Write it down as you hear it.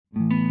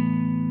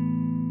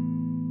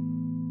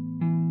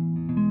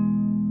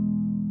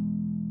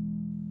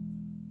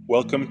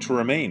Welcome to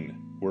Remain.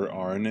 We're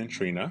Aaron and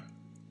Trina.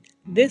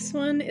 This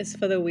one is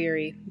for the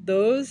weary,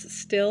 those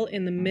still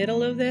in the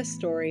middle of their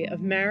story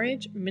of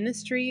marriage,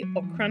 ministry,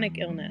 or chronic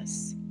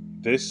illness.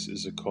 This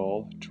is a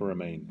call to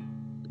remain.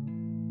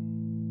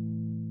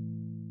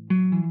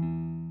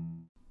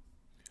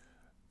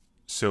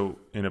 So,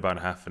 in about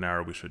half an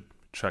hour, we should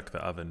check the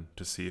oven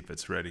to see if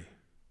it's ready.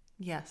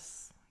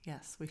 Yes,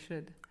 we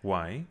should.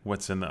 Why?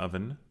 What's in the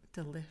oven?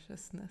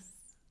 Deliciousness.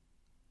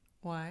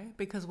 Why?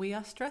 Because we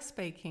are stress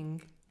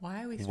baking.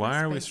 Why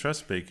are we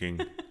stress baking?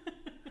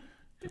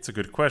 That's a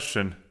good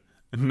question.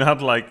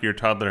 Not like your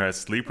toddler has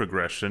sleep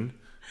regression.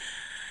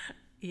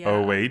 Yeah.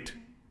 Oh, wait.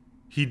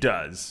 He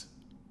does.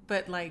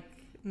 But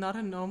not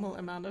a normal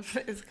amount of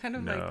it. It's kind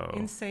of like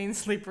insane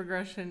sleep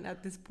regression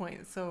at this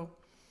point. So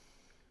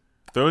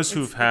those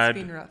who've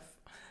had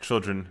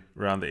children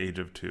around the age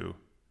of 2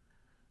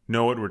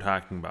 know what we're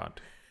talking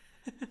about.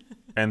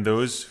 And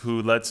those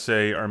who, let's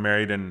say, are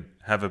married and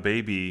have a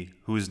baby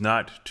who's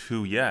not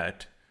 2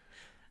 yet,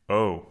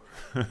 you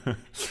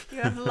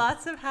have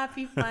lots of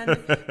happy,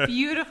 fun,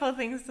 beautiful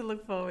things to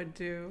look forward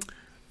to.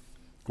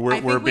 I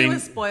think we were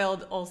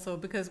spoiled also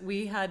because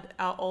we had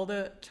our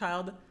older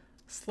child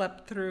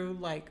slept through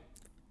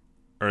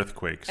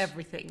earthquakes.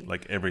 Everything.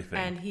 Everything.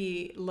 And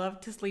he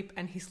loved to sleep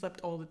and he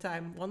slept all the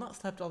time. Well, not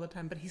slept all the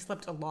time, but he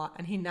slept a lot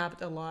and he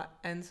napped a lot.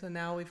 And so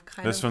now we've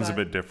This one's a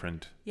bit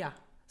different. Yeah.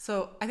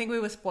 So I think we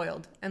were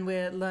spoiled and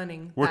we're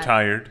learning. We're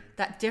tired.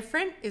 That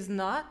different is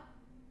not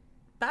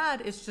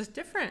bad. It's just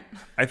different.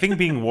 I think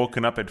being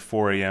woken up at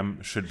 4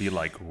 a.m. should be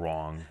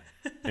wrong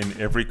in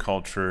every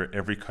culture,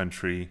 every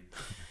country,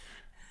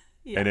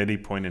 at any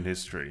point in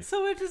history.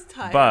 So we're just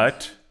tired.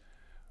 But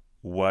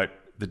what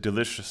the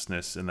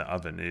deliciousness in the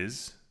oven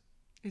is?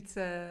 It's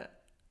a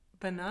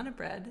banana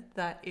bread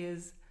that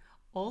is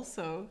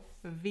also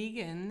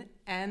vegan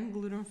and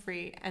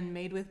gluten-free and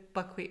made with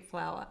buckwheat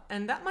flour.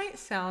 And that might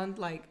sound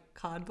like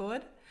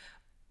cardboard,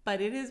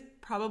 but it is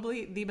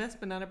probably the best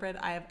banana bread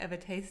I have ever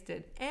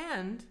tasted.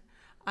 And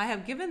I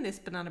have given this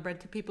banana bread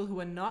to people who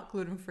are not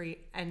gluten-free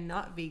and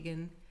not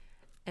vegan,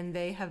 and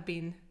they have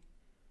been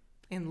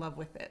in love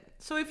with it.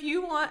 So if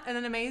you want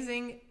an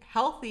amazing,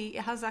 healthy,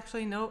 it has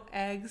actually no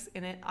eggs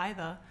in it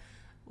either.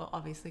 Well,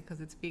 obviously, because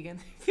it's vegan.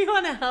 If you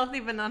want a healthy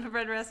banana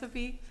bread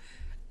recipe,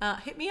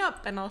 hit me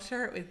up and I'll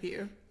share it with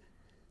you.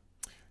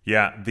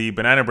 Yeah, the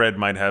banana bread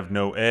might have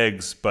no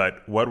eggs,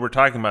 but what we're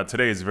talking about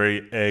today is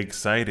very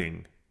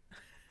exciting.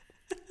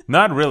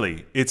 Not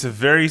really. It's a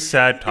very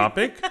sad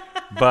topic,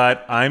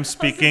 but I'm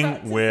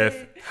speaking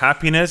with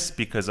happiness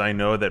because I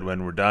know that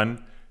when we're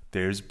done,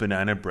 there's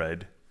banana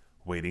bread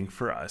waiting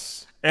for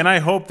us. And I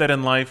hope that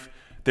in life,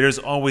 there's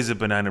always a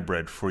banana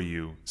bread for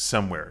you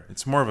somewhere.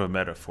 It's more of a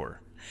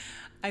metaphor.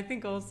 I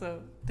think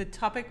also the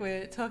topic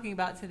we're talking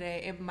about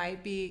today, it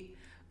might be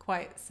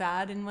quite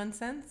sad in one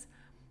sense,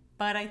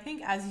 but I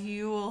think as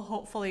you will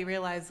hopefully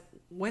realize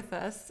with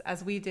us,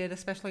 as we did,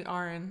 especially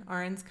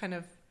Aaron's kind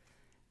of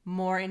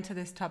more into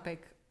this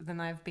topic than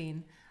I've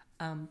been,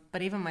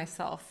 but even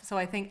myself. So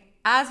I think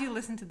as you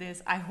listen to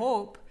this, I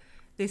hope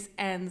this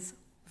ends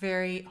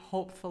very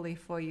hopefully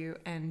for you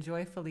and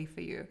joyfully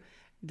for you,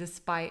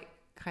 despite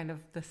kind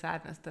of the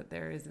sadness that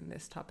there is in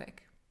this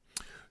topic.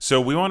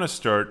 So we want to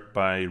start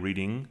by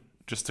reading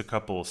just a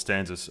couple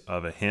stanzas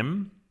of a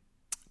hymn,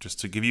 just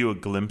to give you a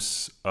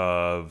glimpse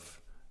of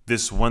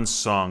this one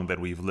song that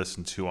we've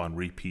listened to on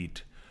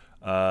repeat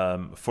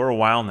for a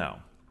while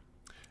now.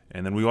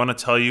 And then we want to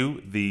tell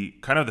you the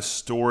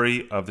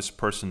story of this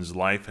person's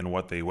life and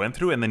what they went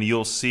through, and then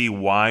you'll see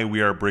why we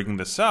are bringing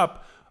this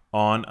up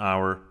on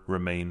our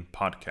Remain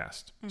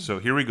podcast. So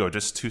here we go,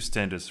 just 2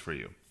 stanzas for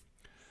you.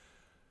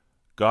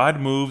 God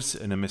moves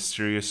in a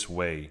mysterious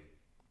way,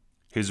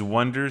 his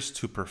wonders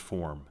to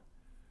perform.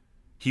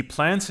 He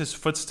plants his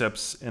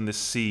footsteps in the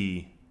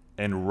sea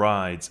and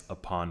rides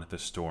upon the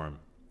storm.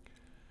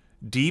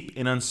 Deep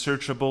in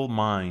unsearchable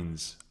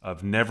mines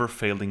of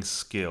never-failing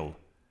skill,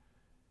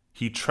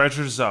 he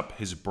treasures up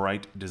his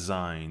bright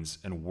designs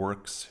and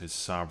works his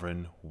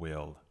sovereign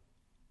will.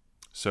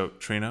 So,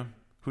 Trina,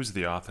 who's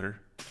the author?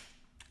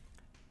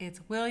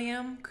 It's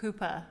William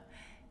Cowper.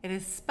 It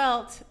is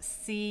spelt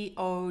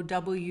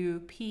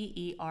Cowper,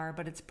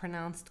 but it's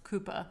pronounced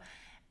Cooper.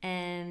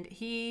 And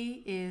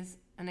he is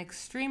an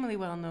extremely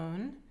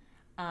well-known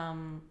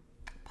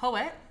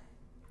poet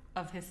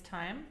of his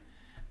time.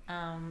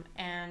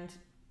 And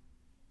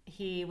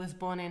he was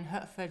born in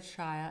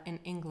Hertfordshire in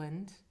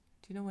England.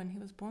 Do you know when he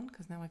was born?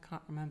 Because now I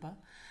can't remember.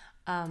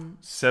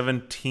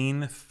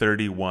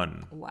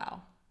 1731.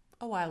 Wow.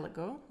 A while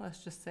ago,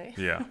 let's just say.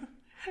 Yeah.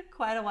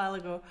 Quite a while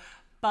ago.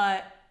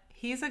 But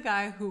he's a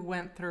guy who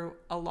went through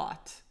a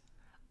lot.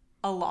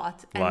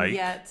 And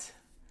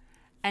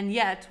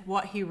yet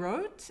what he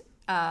wrote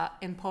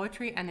in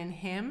poetry and in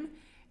hymn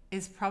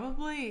is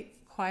probably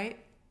quite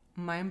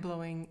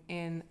mind-blowing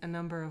in a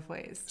number of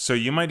ways. So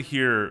you might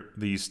hear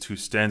these 2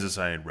 stanzas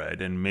I had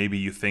read, and maybe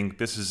you think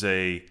this is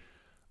a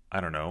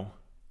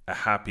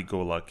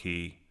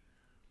happy-go-lucky,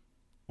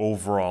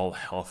 overall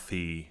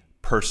healthy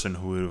person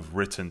who would have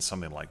written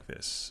something like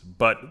this.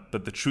 But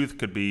the truth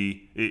could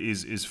be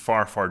is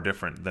far, far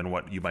different than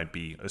what you might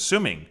be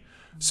assuming.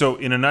 So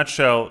in a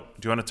nutshell,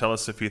 do you want to tell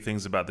us a few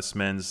things about this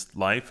man's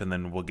life, and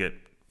then we'll get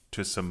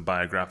to some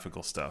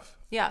biographical stuff?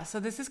 Yeah, so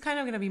this is kind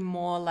of going to be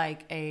more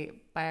like a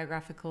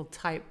biographical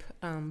type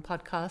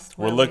podcast.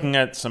 We're looking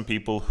at some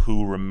people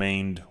who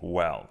remained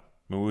well.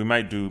 I mean, we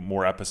might do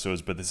more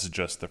episodes, but this is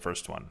just the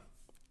first one.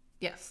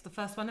 Yes, the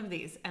first one of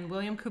these. And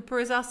William Cooper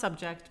is our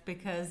subject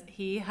because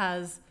he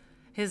has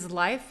his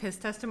life, his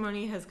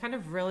testimony has kind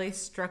of really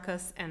struck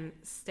us and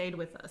stayed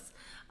with us.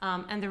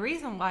 And the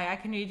reason why I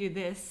can read you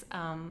this,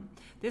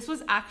 this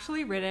was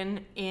actually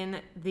written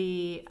in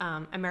the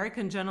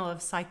American Journal of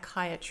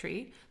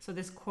Psychiatry. So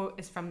this quote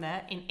is from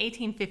there in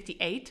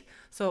 1858,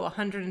 so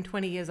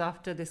 120 years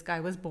after this guy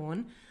was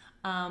born.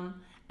 And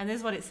this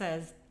is what it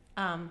says.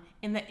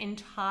 In the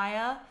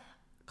entire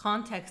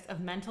context of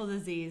mental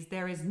disease,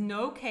 there is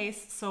no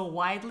case so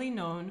widely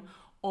known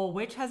or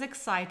which has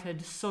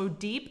excited so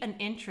deep an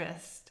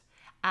interest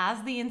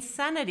as the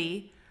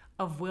insanity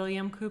of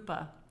William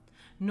Cooper.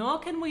 Nor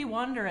can we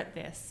wonder at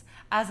this.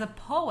 As a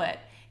poet,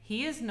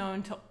 he is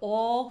known to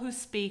all who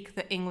speak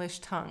the English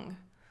tongue.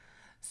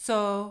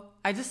 So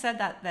I just said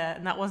that there,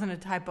 and that wasn't a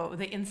typo.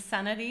 The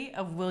insanity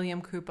of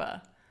William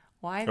Cooper.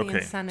 Why the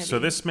insanity? So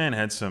this man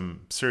had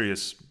some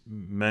serious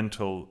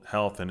mental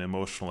health and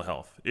emotional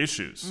health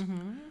issues.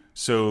 Mm-hmm.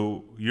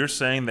 So you're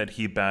saying that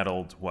he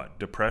battled what?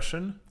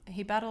 Depression?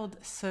 He battled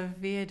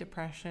severe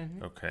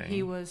depression. Okay.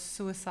 He was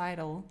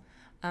suicidal.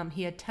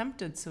 He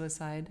attempted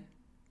suicide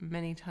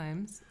many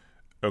times.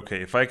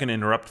 Okay, if I can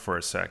interrupt for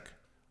a sec.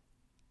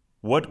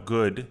 What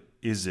good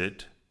is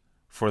it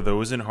for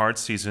those in hard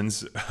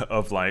seasons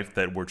of life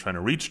that we're trying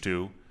to reach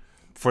to,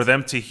 for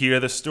them to hear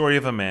the story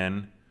of a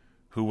man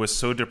who was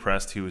so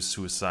depressed he was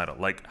suicidal?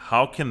 Like,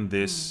 how can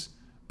this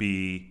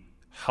be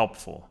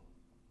helpful?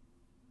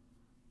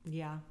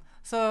 Yeah.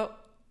 So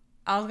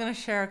I was going to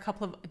share a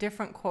couple of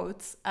different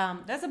quotes.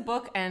 There's a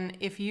book, and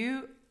if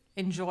you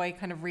enjoy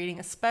kind of reading,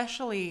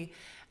 especially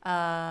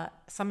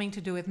something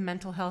to do with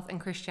mental health and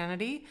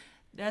Christianity,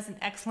 there's an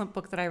excellent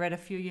book that I read a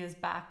few years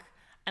back.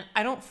 And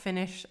I don't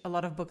finish a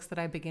lot of books that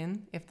I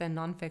begin if they're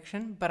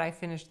nonfiction, but I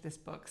finished this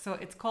book. So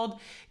it's called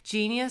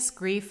Genius,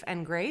 Grief,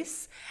 and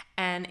Grace.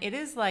 And it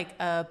is like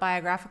a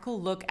biographical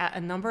look at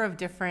a number of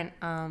different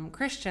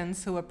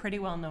Christians who are pretty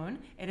well known.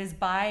 It is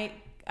by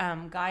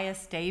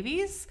Gaius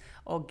Davies,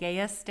 or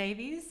Gaius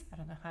Davies. I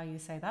don't know how you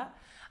say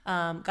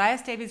that.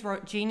 Gaius Davies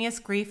wrote Genius,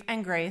 Grief,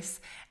 and Grace.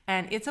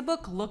 And it's a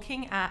book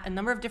looking at a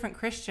number of different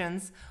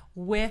Christians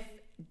with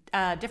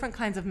different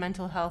kinds of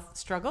mental health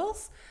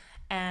struggles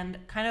and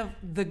kind of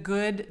the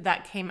good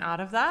that came out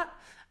of that,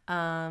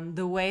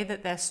 the way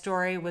that their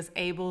story was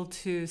able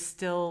to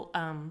still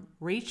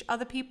reach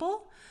other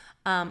people.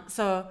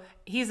 So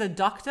he's a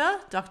doctor,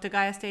 Dr.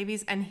 Gaius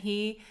Davies, and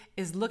he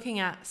is looking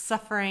at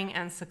suffering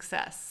and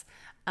success.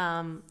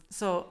 And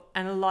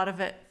a lot of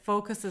it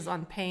focuses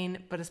on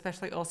pain, but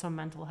especially also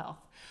mental health.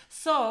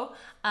 So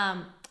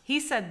he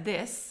said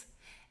this: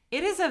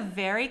 "It is a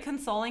very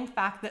consoling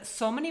fact that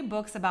so many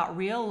books about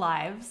real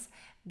lives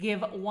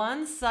give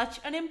one such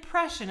an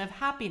impression of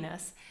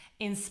happiness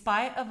in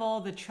spite of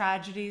all the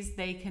tragedies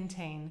they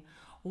contain.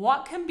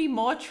 What can be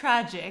more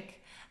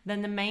tragic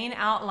than the main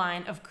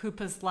outline of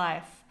Cooper's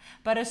life?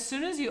 But as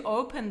soon as you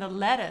open the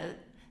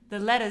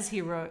letters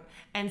he wrote,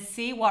 and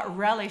see what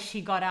relish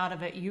he got out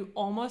of it, you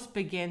almost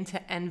begin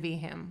to envy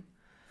him."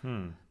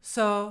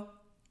 So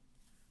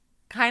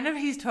kind of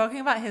he's talking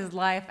about his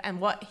life and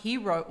what he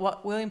wrote,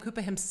 what William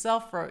Cooper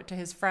himself wrote to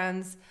his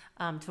friends,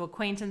 to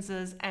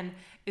acquaintances, and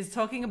is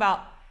talking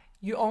about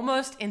you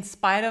almost, in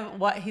spite of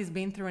what he's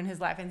been through in his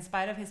life, in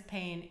spite of his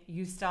pain,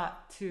 you start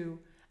to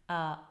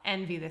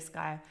envy this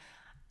guy.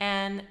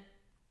 And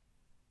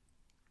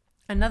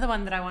another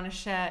one that I want to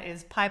share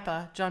is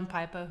Piper, John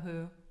Piper,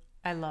 who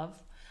I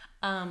love.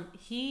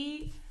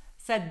 He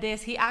said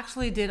this. He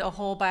actually did a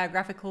whole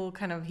biographical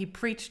he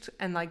preached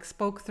and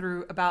spoke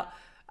through about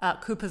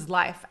Cooper's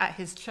life at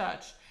his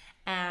church.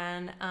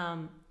 And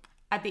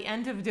at the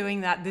end of doing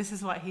that, this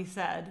is what he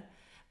said.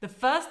 "The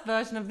first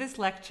version of this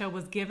lecture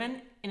was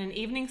given in an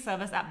evening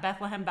service at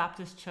Bethlehem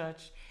Baptist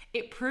Church.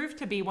 It proved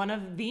to be one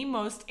of the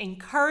most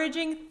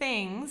encouraging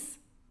things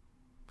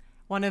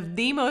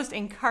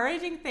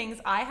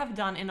I have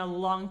done in a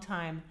long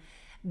time.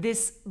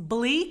 This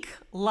bleak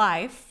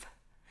life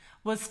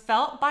was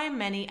felt by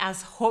many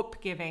as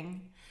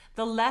hope-giving.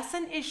 The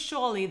lesson is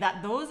surely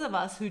that those of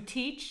us who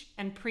teach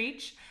and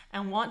preach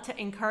and want to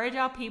encourage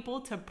our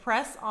people to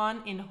press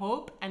on in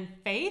hope and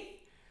faith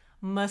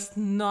must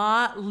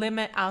not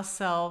limit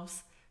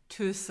ourselves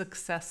to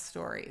success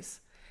stories."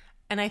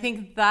 And I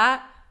think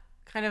that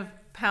kind of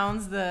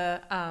pounds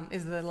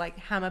is the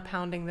hammer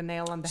pounding the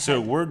nail on the head. So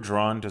we're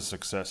drawn to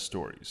success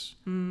stories.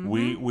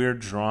 Mm-hmm. We're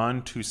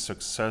drawn to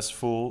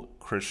successful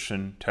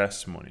Christian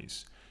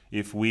testimonies.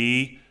 If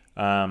we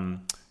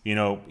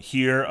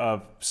hear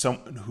of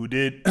someone who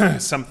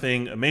did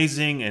something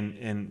amazing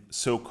and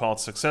so-called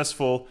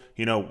successful,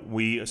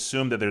 we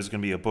assume that there's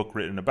going to be a book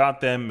written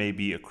about them,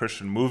 maybe a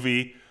Christian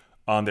movie.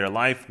 on their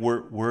life,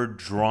 we're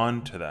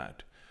drawn to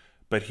that.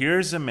 But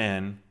here's a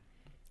man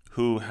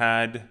who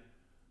had,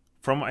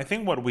 from I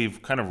think what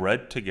we've kind of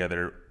read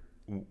together,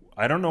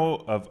 I don't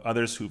know of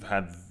others who've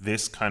had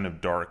this kind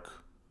of dark,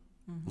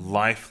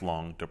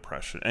 lifelong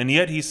depression. And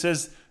yet he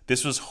says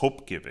this was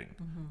hope-giving.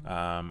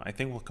 I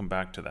think we'll come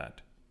back to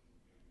that.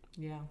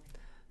 Yeah.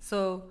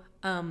 So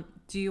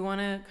do you want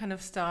to kind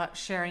of start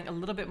sharing a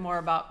little bit more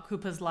about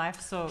Cooper's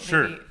life? So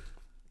Sure. maybe...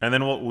 And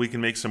then we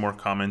can make some more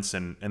comments,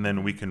 and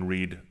then we can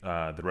read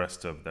the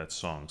rest of that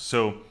song.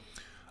 So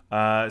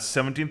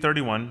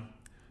 1731,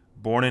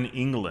 born in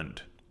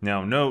England.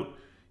 Now note,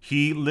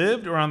 he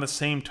lived around the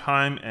same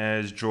time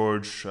as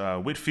George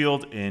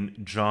Whitefield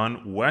and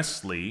John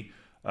Wesley,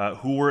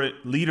 who were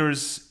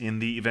leaders in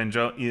the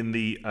evangelical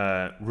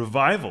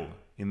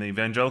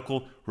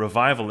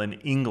revival in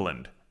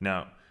England.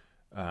 Now,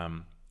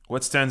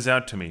 what stands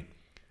out to me?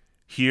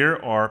 Here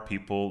are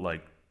people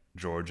like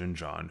George and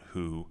John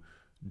who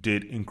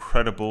did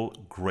incredible,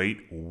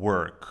 great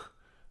work,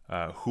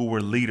 who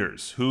were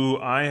leaders, who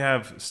I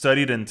have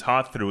studied and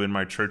taught through in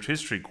my church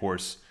history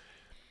course.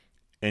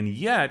 And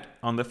yet,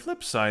 on the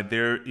flip side,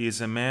 there is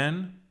a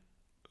man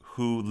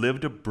who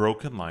lived a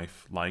broken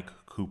life like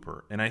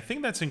Cooper. And I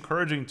think that's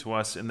encouraging to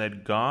us in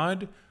that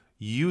God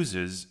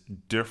uses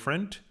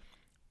different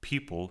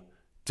people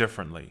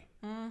differently.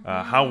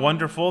 How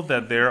wonderful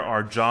that there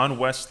are John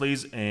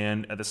Wesleys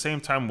and at the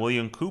same time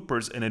William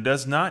Coopers, and it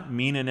does not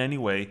mean in any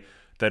way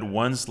that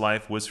one's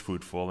life was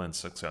fruitful and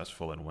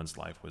successful and one's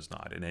life was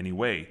not in any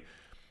way.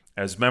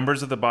 As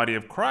members of the body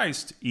of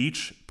Christ,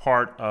 each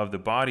part of the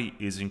body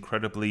is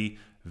incredibly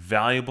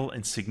valuable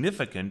and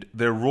significant.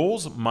 Their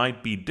roles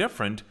might be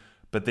different,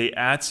 but they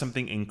add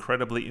something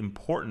incredibly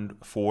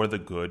important for the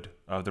good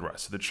of the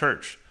rest of the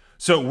church.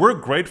 So we're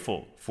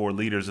grateful for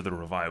leaders of the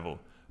revival,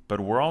 but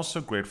we're also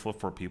grateful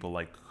for people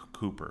like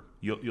Cooper.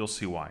 You'll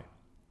see why.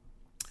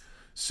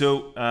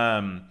 So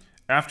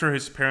after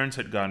his parents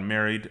had gotten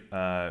married,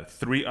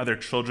 3 other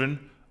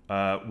children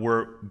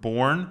were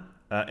born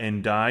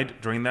and died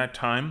during that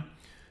time.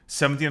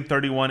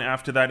 1731,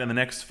 after that, in the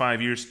next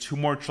 5 years, 2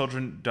 more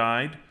children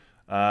died.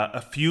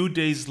 A few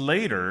days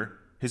later,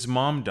 his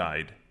mom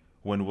died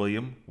when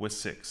William was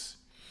 6.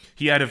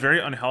 He had a very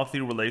unhealthy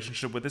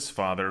relationship with his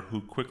father,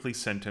 who quickly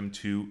sent him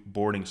to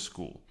boarding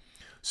school.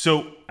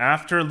 So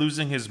after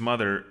losing his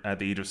mother at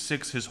the age of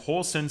 6, his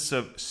whole sense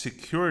of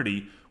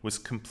security was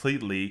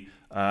completely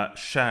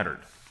shattered.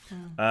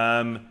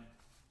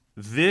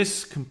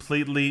 This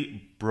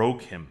completely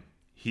broke him.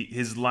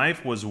 His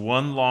life was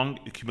one long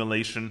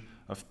accumulation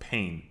of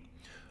pain.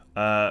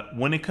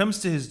 When it comes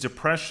to his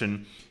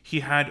depression, he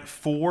had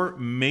 4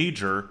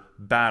 major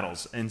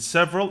battles and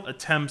several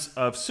attempts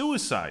of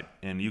suicide.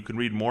 And you can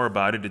read more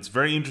about it. It's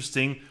very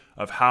interesting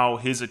of how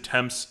his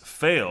attempts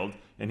failed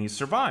and he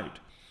survived.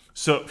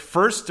 So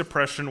first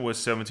depression was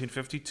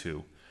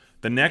 1752.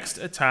 The next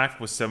attack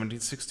was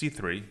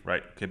 1763,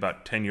 right? Okay,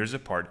 about 10 years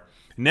apart.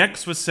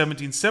 Next was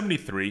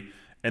 1773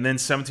 and then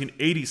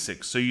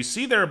 1786. So you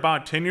see they're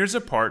about 10 years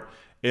apart,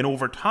 and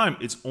over time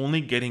it's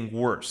only getting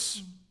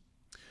worse.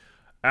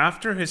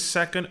 After his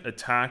second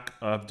attack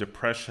of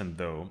depression,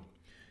 though,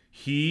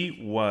 he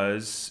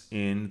was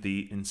in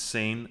the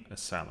insane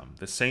asylum,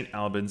 the St.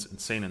 Albans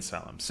Insane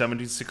Asylum,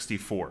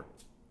 1764.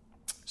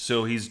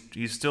 So he's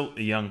still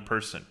a young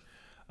person.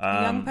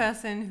 A young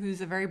person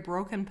who's a very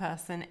broken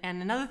person.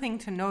 And another thing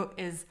to note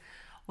is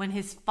when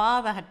his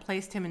father had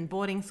placed him in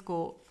boarding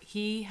school,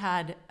 he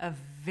had a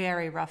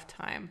very rough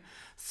time.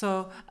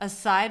 So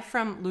aside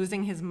from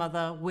losing his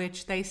mother,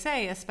 which they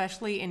say,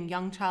 especially in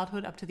young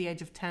childhood up to the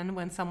age of 10,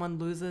 when someone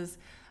loses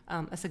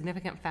a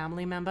significant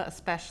family member,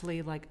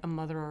 especially like a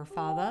mother or a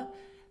father,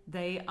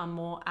 they are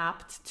more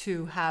apt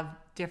to have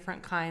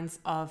different kinds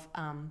of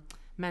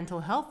mental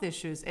health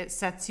issues. It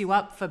sets you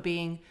up for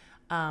being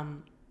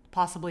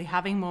possibly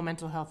having more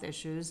mental health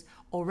issues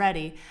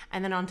already.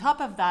 And then on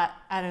top of that,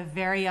 at a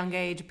very young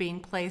age, being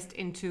placed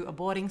into a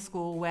boarding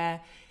school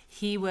where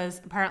he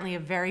was apparently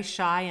a very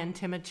shy and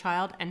timid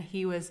child, and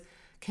he was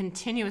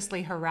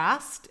continuously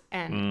harassed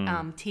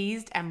and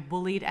teased and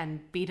bullied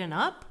and beaten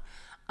up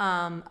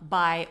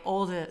by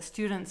older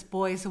students,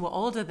 boys who were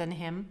older than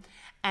him.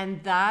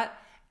 And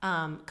that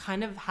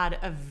kind of had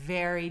a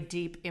very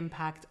deep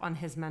impact on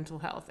his mental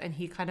health. And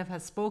he kind of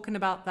has spoken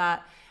about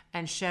that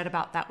and shared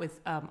about that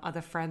with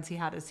other friends he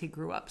had as he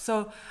grew up.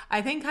 So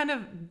I think kind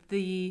of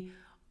the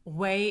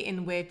way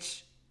in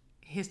which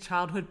his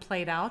childhood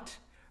played out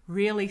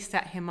really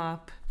set him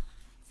up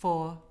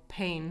for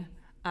pain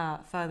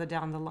further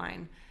down the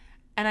line.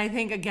 And I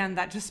think, again,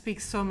 that just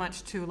speaks so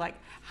much to like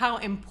how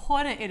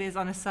important it is,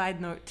 on a side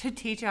note, to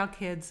teach our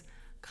kids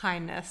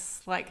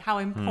kindness. Like how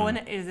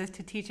important it is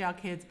to teach our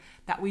kids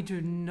that we do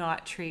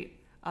not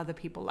treat other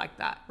people like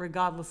that,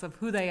 regardless of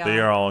who they are. They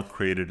are all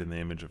created in the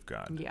image of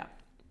God. Yeah.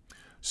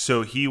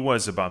 So he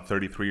was about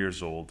 33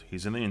 years old.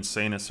 He's in the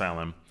insane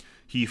asylum.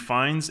 He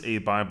finds a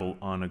Bible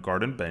on a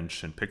garden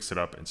bench and picks it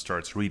up and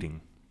starts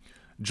reading.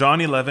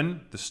 John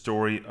 11, the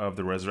story of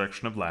the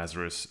resurrection of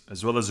Lazarus,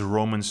 as well as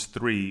Romans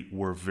 3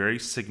 were very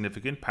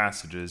significant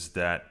passages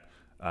that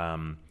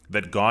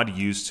that God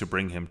used to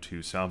bring him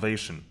to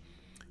salvation.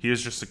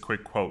 Here's just a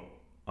quick quote.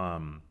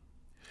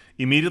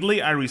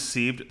 Immediately I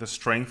received the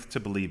strength to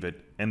believe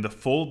it, and the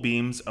full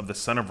beams of the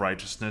Sun of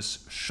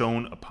Righteousness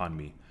shone upon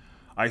me.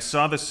 I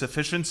saw the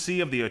sufficiency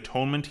of the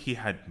atonement he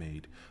had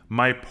made,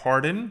 my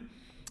pardon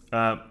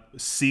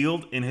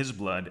sealed in his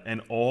blood,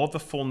 and all the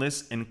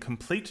fullness and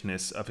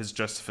completeness of his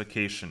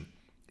justification.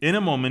 In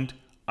a moment,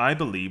 I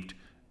believed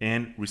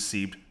and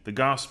received the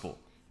gospel.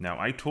 Now,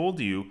 I told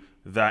you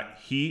that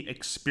he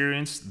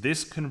experienced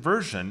this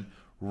conversion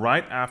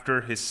right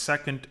after his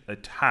second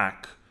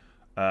attack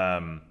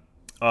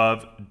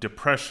of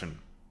depression.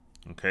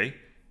 Okay?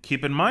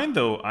 Keep in mind,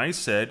 though, I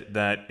said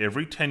that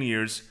every 10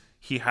 years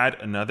he had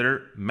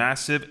another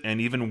massive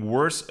and even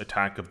worse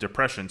attack of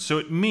depression. So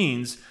it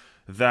means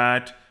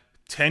that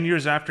 10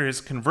 years after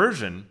his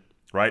conversion,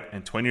 right,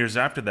 and 20 years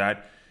after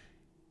that,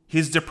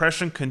 his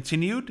depression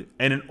continued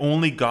and it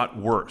only got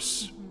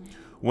worse.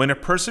 When a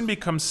person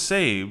becomes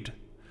saved,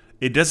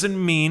 it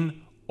doesn't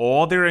mean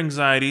all their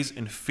anxieties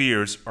and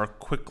fears are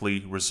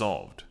quickly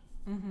resolved.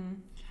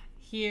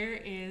 Here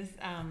is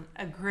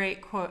a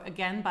great quote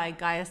again by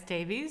Gaius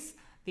Davies,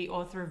 the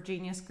author of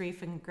Genius,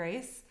 Grief, and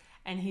Grace.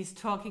 And he's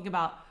talking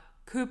about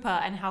Cooper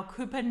and how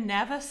Cooper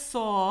never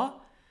saw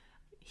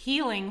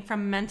healing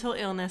from mental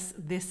illness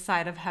this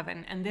side of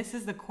heaven. And this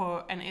is the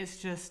quote, and it's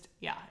just,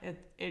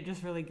 it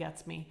just really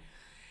gets me.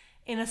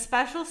 In a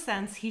special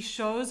sense, he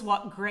shows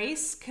what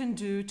grace can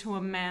do to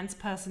a man's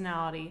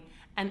personality,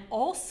 and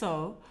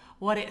also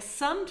what it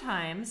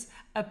sometimes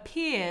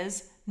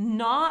appears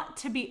not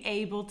to be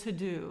able to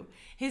do.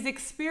 His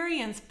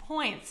experience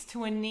points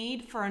to a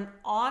need for an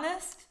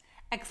honest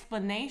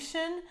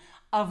explanation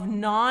of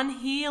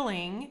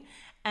non-healing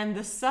and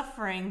the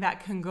suffering that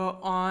can go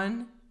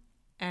on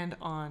and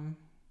on.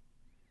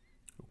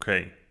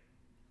 Okay.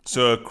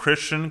 So a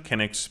Christian can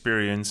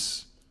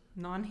experience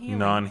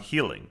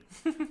non-healing.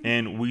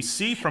 And we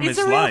see from his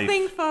life. It's a real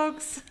thing,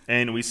 folks.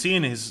 And we see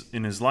in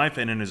his life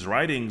and in his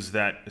writings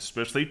that,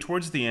 especially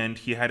towards the end,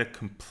 he had a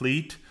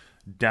complete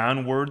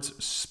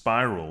downwards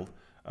spiral,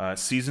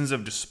 seasons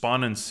of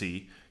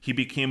despondency. He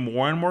became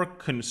more and more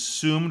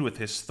consumed with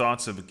his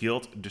thoughts of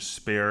guilt,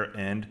 despair,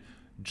 and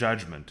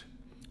judgment.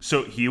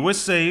 So he was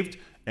saved,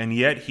 and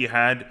yet he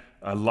had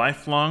a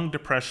lifelong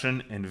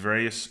depression and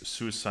various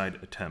suicide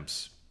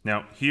attempts.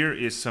 Now, here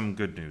is some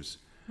good news.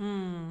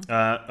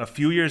 A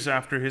few years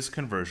after his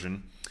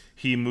conversion,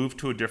 he moved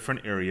to a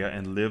different area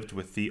and lived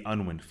with the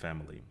Unwin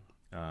family.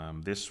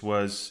 This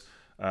was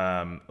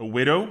a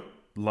widow,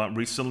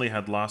 recently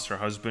had lost her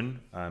husband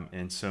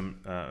and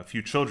a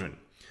few children.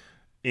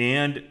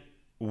 And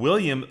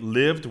William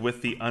lived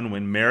with the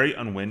Unwin, Mary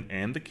Unwin,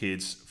 and the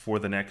kids for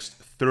the next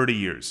 30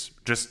 years.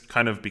 Just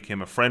kind of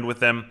became a friend with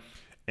them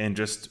and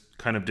just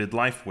kind of did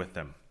life with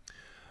them.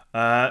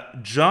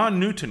 John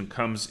Newton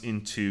comes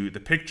into the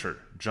picture.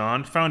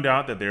 John found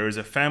out that there is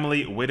a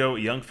family, a widow, a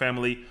young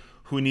family,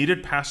 who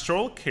needed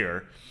pastoral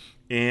care.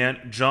 And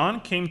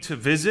John came to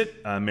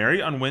visit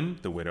Mary Unwin,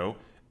 the widow,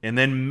 and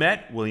then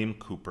met William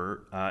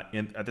Cooper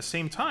at the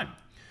same time.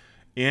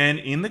 And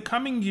in the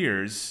coming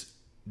years,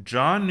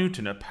 John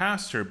Newton, a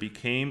pastor,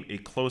 became a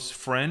close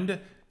friend,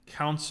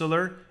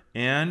 counselor,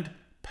 and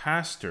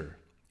pastor.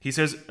 He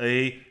says,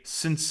 a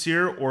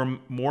sincere or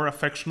more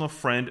affectionate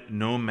friend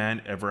no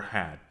man ever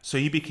had. So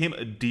he became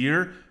a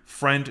dear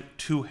friend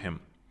to him.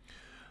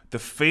 The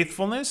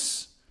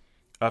faithfulness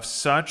of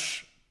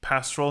such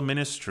pastoral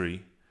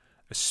ministry,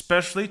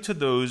 especially to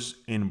those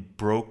in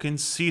broken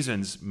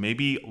seasons,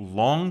 maybe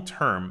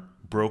long-term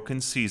broken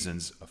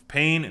seasons of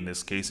pain, in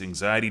this case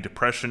anxiety,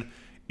 depression,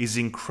 is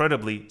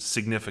incredibly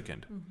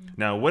significant.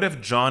 Now, what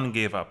if John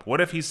gave up? What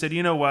if he said,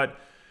 you know what,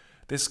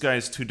 this guy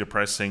is too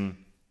depressing.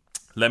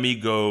 Let me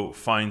go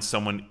find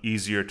someone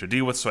easier to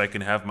deal with so I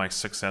can have my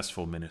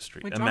successful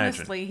ministry. Which Imagine.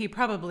 honestly, he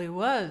probably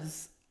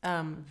was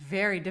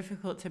very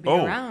difficult to be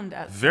around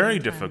at very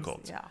some times.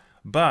 difficult. Yeah.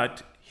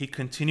 But he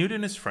continued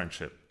in his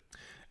friendship.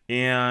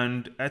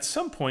 And at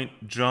some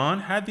point,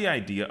 John had the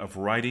idea of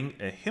writing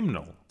a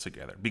hymnal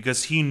together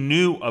because he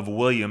knew of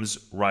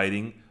William's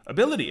writing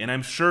ability. And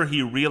I'm sure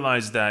he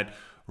realized that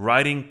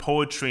writing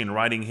poetry and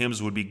writing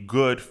hymns would be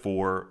good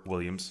for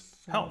William's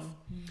health.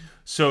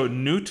 So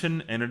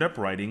Newton ended up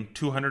writing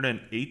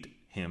 208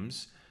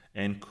 hymns,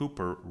 and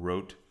Cooper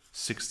wrote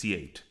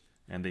 68.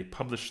 And they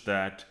published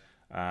that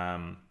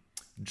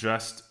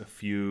just a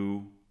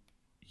few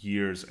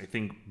years, I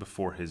think,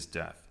 before his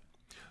death.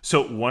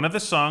 So one of the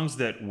songs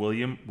that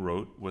William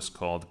wrote was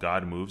called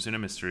God Moves in a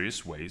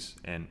Mysterious Ways,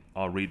 and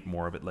I'll read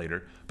more of it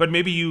later. But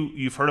maybe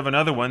you've heard of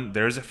another one,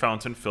 There's a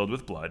Fountain Filled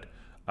with Blood,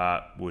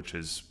 which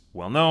is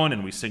well known,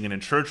 and we sing it in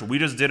church. We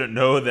just didn't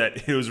know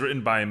that it was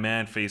written by a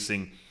man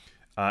facing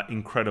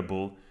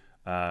incredible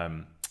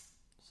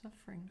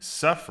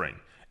suffering.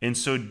 And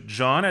so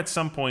John at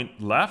some point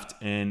left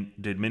and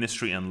did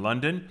ministry in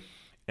London,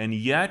 and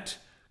yet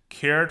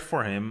cared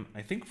for him,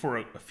 I think, for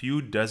a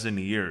few dozen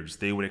years.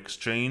 They would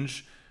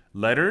exchange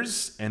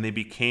letters, and they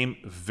became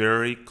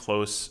very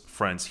close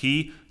friends.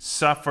 He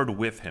suffered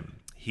with him.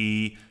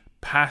 He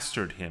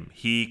pastored him,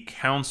 he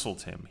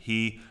counseled him,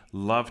 he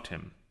loved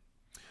him.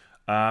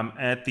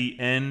 At the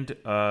end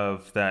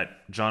of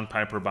that John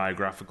Piper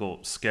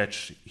biographical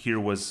sketch, here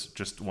was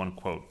just one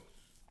quote.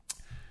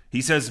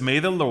 He says, "May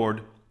the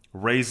Lord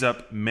raise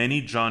up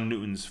many John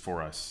Newtons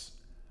for us,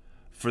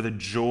 for the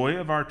joy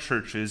of our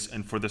churches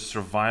and for the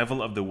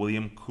survival of the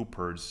William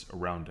Coopers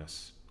around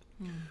us.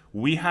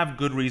 We have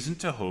good reason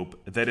to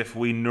hope that if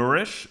we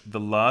nourish the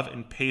love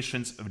and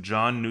patience of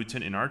John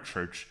Newton in our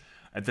church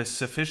at the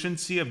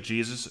sufficiency of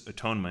Jesus'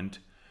 atonement,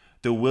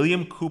 the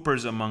William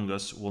Coopers among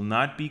us will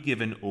not be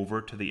given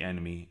over to the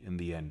enemy in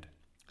the end."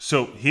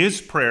 So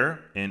his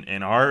prayer,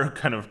 and our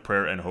kind of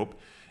prayer and hope,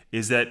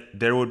 is that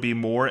there would be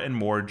more and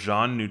more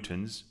John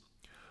Newtons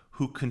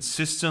who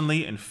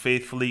consistently and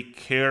faithfully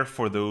care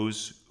for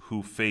those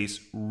who face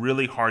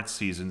really hard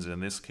seasons,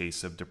 in this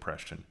case of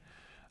depression.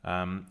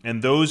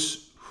 And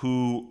those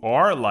who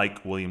are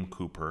like William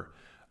Cooper,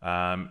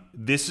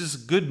 this is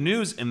good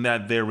news in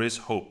that there is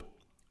hope,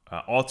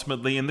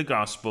 ultimately in the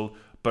gospel,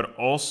 but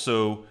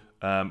also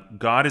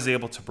God is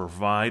able to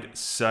provide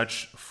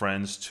such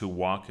friends to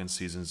walk in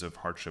seasons of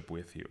hardship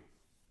with you.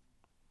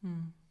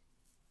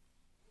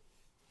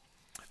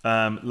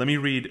 Let me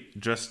read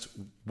just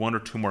one or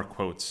two more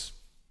quotes.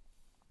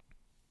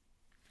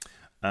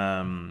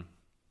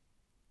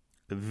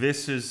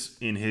 This is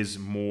in his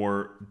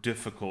more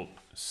difficult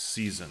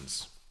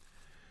seasons.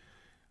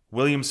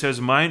 William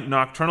says, "My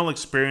nocturnal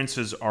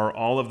experiences are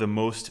all of the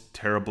most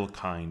terrible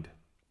kind.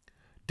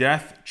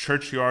 Death,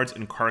 churchyards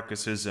and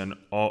carcasses,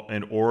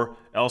 or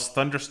else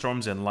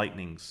thunderstorms and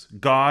lightnings.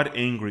 God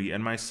angry,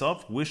 and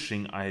myself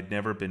wishing I had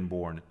never been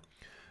born.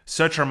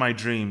 Such are my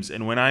dreams,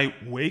 and when I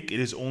wake it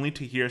is only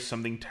to hear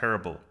something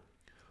terrible.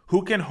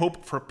 Who can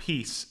hope for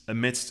peace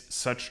amidst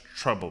such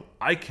trouble?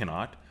 I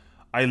cannot.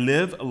 I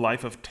live a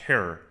life of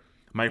terror.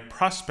 My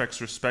prospects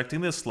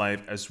respecting this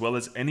life, as well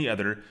as any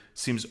other,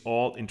 seems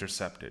all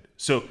intercepted."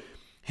 So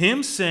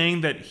him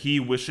saying that he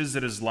wishes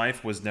that his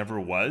life never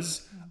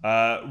was,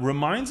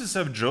 reminds us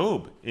of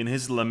Job in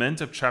his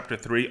lament of chapter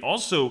 3.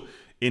 Also,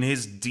 in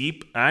his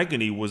deep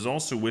agony, was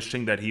also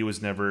wishing that he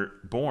was never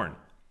born.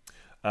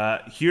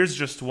 Here's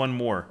just one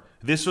more.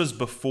 This was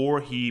before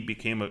he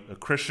became a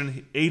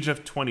Christian, age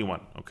of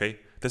 21. Okay,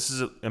 this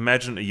is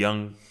imagine a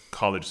young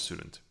college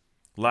student.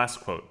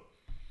 Last quote: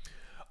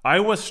 "I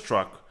was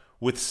struck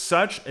with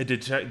such a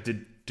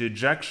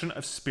dejection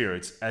of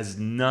spirits as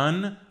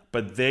none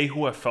but they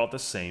who have felt the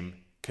same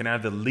can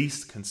have the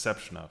least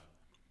conception of.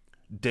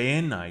 Day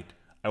and night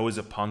I was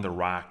upon the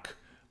rack,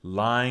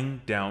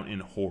 lying down in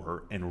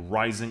horror and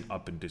rising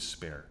up in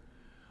despair.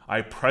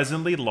 I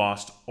presently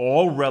lost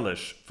all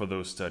relish for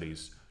those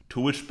studies, to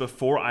which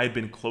before I had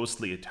been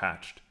closely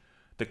attached.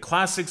 The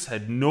classics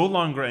had no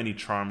longer any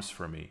charms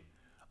for me.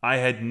 I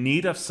had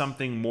need of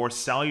something more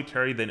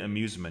salutary than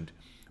amusement,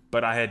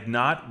 but I had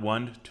not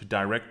one to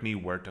direct me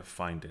where to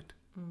find it."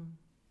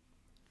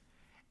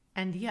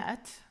 And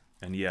yet,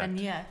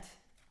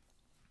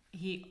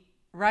 he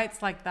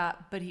writes like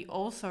that, but he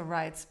also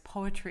writes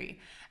poetry.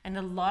 And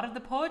a lot of the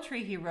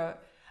poetry he wrote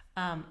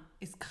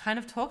is kind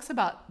of talks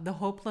about the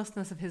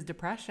hopelessness of his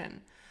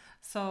depression.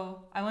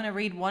 So I want to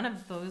read one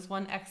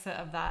excerpt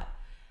of that.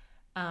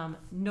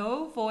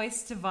 "No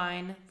voice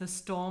divine the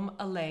storm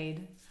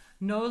allayed,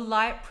 no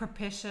light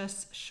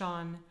propitious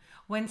shone.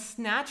 When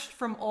snatched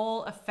from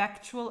all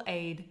effectual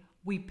aid,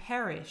 we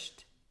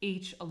perished,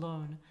 each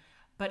alone.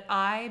 But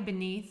I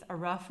beneath a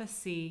rougher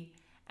sea,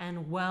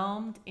 and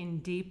whelmed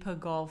in deeper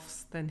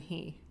gulfs than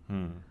he."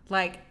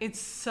 Like, it's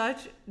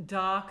such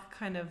dark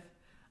kind of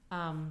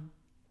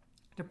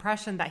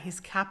depression that he's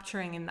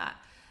capturing in that.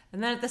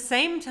 And then at the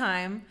same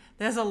time,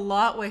 there's a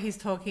lot where he's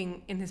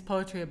talking in his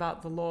poetry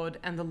about the Lord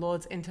and the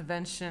Lord's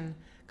intervention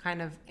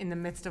kind of in the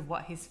midst of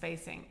what he's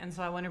facing. And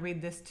so I want to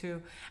read this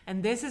too.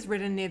 And this is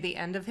written near the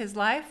end of his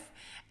life.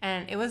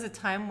 And it was a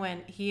time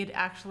when he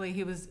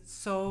was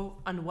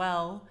so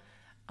unwell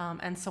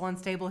and so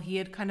unstable, he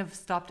had kind of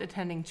stopped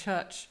attending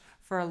church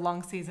for a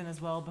long season as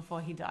well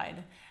before he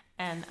died.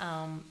 And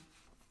I'm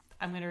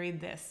going to read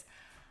this.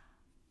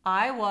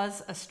 "I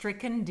was a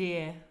stricken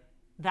deer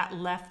that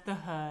left the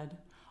herd,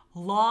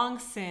 long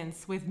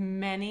since with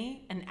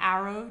many an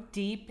arrow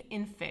deep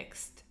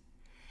infixed.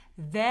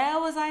 There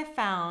was I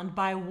found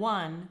by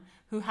one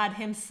who had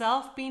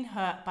himself been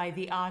hurt by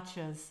the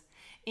archers.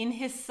 In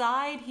his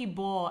side he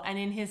bore, and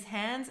in his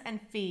hands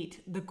and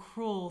feet, the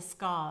cruel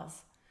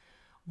scars.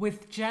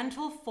 With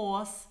gentle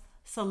force,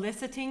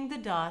 soliciting the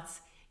darts,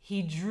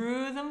 he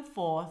drew them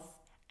forth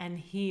and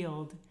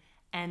healed,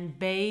 and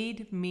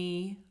bade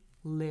me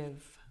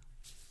live."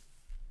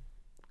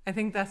 I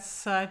think that's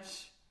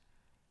such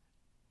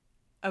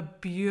a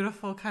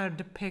beautiful kind of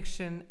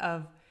depiction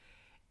of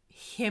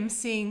him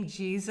seeing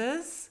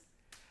Jesus,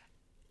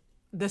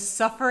 the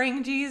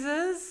suffering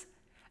Jesus,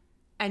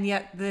 and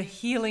yet the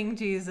healing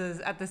Jesus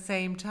at the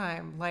same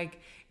time.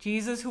 Like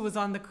Jesus who was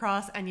on the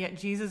cross, and yet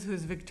Jesus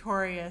who's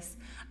victorious,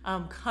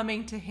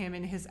 coming to him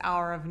in his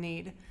hour of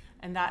need.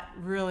 And that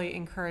really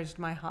encouraged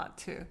my heart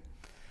too.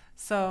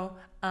 So,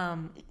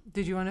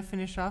 did you want to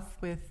finish off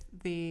with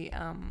the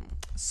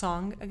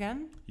song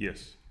again?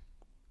 Yes.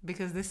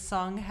 Because this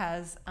song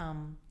has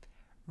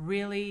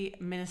really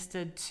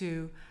ministered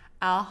to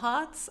our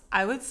hearts.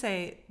 I would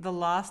say the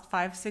last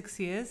 5-6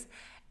 years,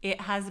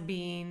 it has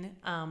been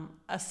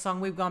a song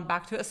we've gone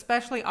back to,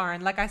 especially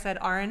Aaron. Like I said,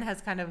 Aaron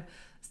has kind of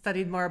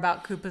studied more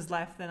about Cooper's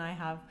life than I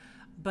have,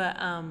 but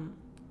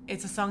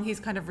it's a song he's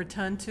kind of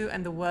returned to,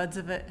 and the words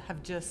of it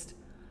have just,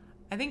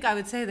 I think I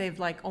would say they've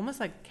like almost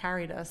like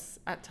carried us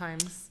at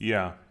times.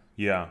 Yeah.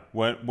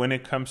 When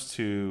it comes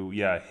to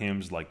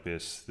hymns like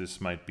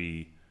this might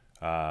be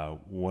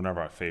one of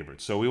our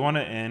favorites. So we want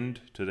to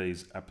end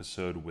today's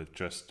episode with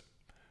just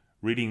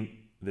reading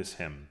this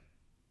hymn.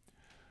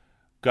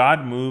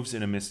 God moves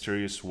in a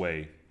mysterious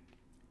way,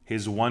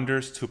 his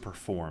wonders to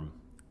perform.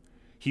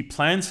 He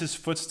plants his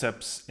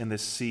footsteps in the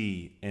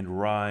sea and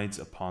rides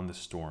upon the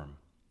storm.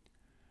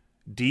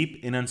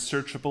 Deep in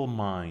unsearchable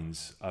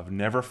mines of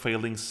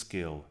never-failing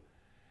skill,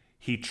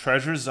 he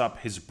treasures up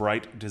his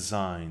bright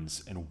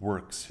designs and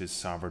works his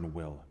sovereign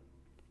will.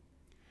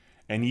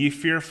 And ye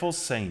fearful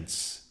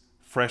saints,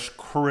 fresh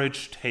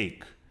courage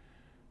take.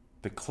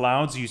 The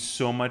clouds you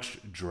so much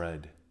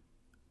dread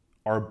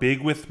are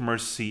big with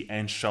mercy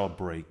and shall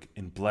break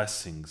in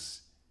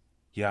blessings,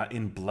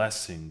 in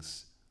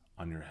blessings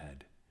on your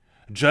head.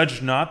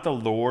 Judge not the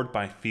Lord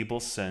by feeble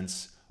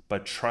sense,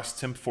 but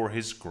trust him for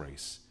his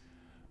grace.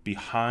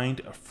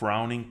 Behind a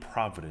frowning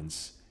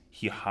providence,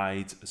 he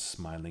hides a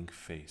smiling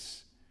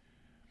face.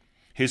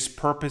 His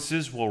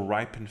purposes will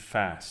ripen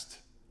fast,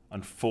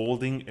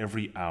 unfolding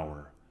every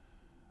hour.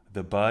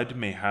 The bud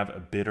may have a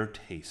bitter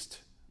taste,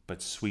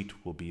 but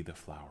sweet will be the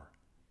flower.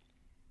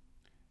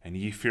 And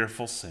ye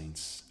fearful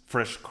saints,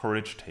 fresh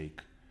courage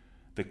take.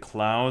 The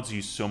clouds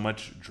you so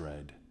much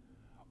dread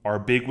are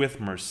big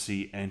with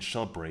mercy and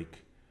shall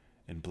break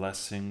in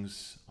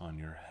blessings on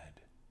your head.